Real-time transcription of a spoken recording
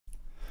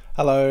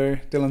Hello,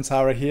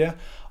 Dylansara here.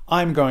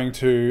 I'm going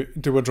to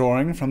do a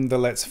drawing from the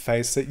Let's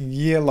Face It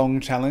year-long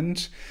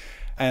challenge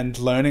and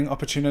learning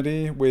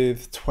opportunity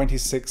with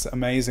 26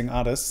 amazing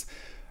artists.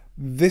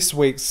 This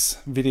week's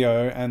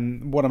video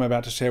and what I'm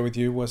about to share with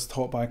you was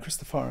taught by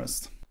Christa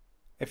Forrest.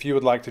 If you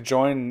would like to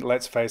join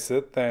Let's Face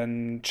It,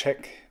 then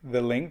check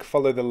the link,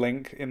 follow the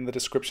link in the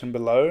description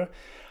below.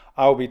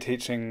 I'll be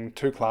teaching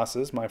 2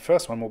 classes. My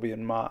first one will be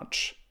in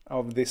March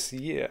of this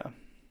year.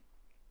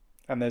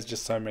 And there's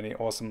just so many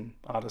awesome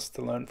artists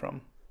to learn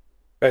from.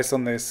 Based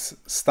on this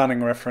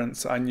stunning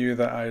reference, I knew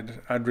that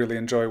I'd really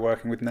enjoy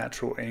working with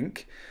natural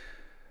ink.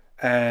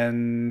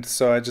 And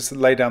so I just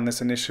lay down this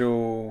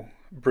initial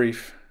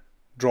brief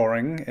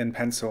drawing in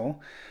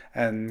pencil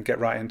and get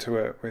right into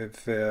it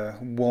with the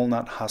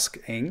walnut husk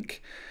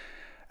ink.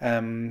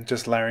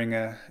 Just layering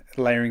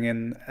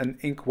in an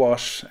ink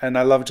wash, and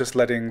I love just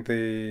letting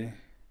the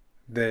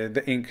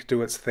ink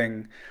do its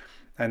thing,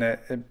 and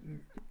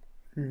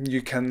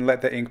you can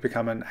let the ink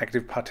become an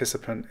active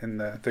participant in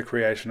the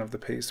creation of the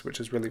piece, which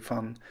is really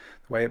fun.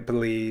 The way it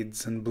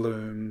bleeds and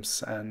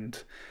blooms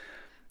and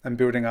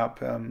building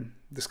up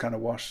this kind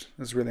of wash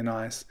is really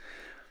nice.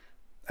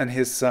 And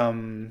here's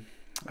some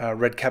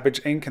red cabbage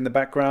ink in the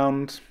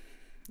background,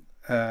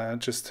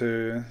 just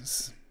to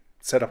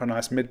set up a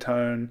nice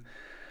mid-tone,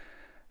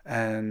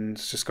 and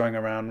just going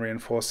around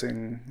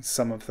reinforcing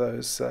some of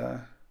those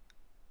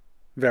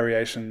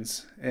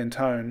variations in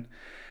tone.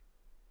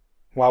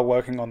 While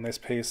working on this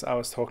piece, I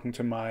was talking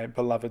to my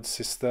beloved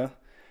sister,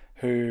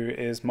 who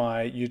is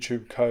my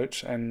YouTube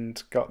coach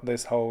and got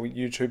this whole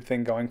YouTube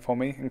thing going for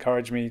me,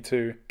 encouraged me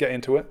to get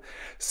into it.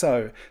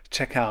 So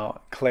check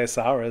out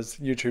Sara's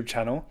YouTube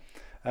channel.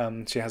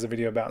 She has a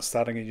video about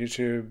starting a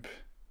YouTube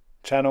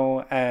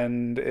channel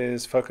and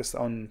is focused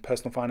on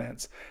personal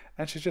finance.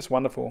 And she's just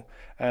wonderful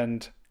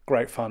and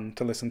great fun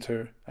to listen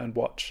to and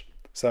watch.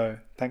 So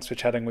thanks for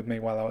chatting with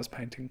me while I was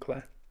painting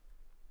Claire.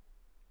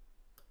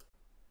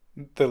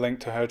 The link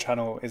to her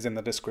channel is in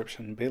the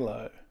description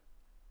below.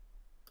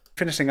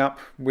 Finishing up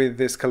with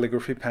this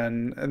calligraphy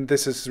pen, and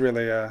this is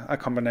really a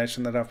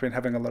combination that I've been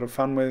having a lot of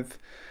fun with,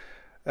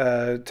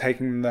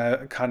 taking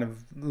the kind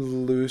of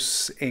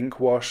loose ink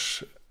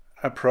wash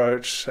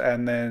approach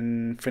and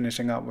then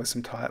finishing up with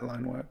some tight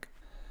line work.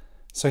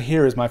 So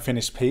here is my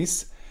finished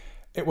piece.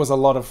 It was a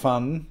lot of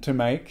fun to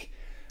make.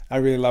 I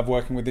really love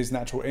working with these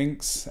natural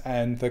inks,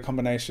 and the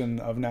combination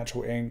of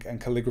natural ink and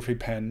calligraphy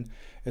pen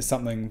is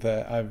something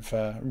that I've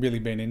really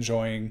been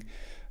enjoying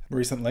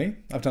recently.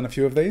 I've done a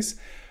few of these.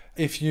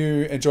 If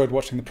you enjoyed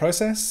watching the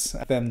process,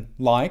 then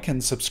like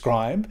and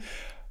subscribe.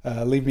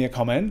 Leave me a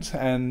comment,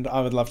 and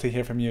I would love to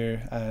hear from you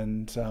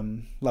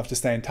and love to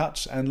stay in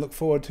touch, and look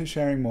forward to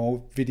sharing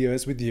more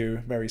videos with you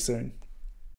very soon.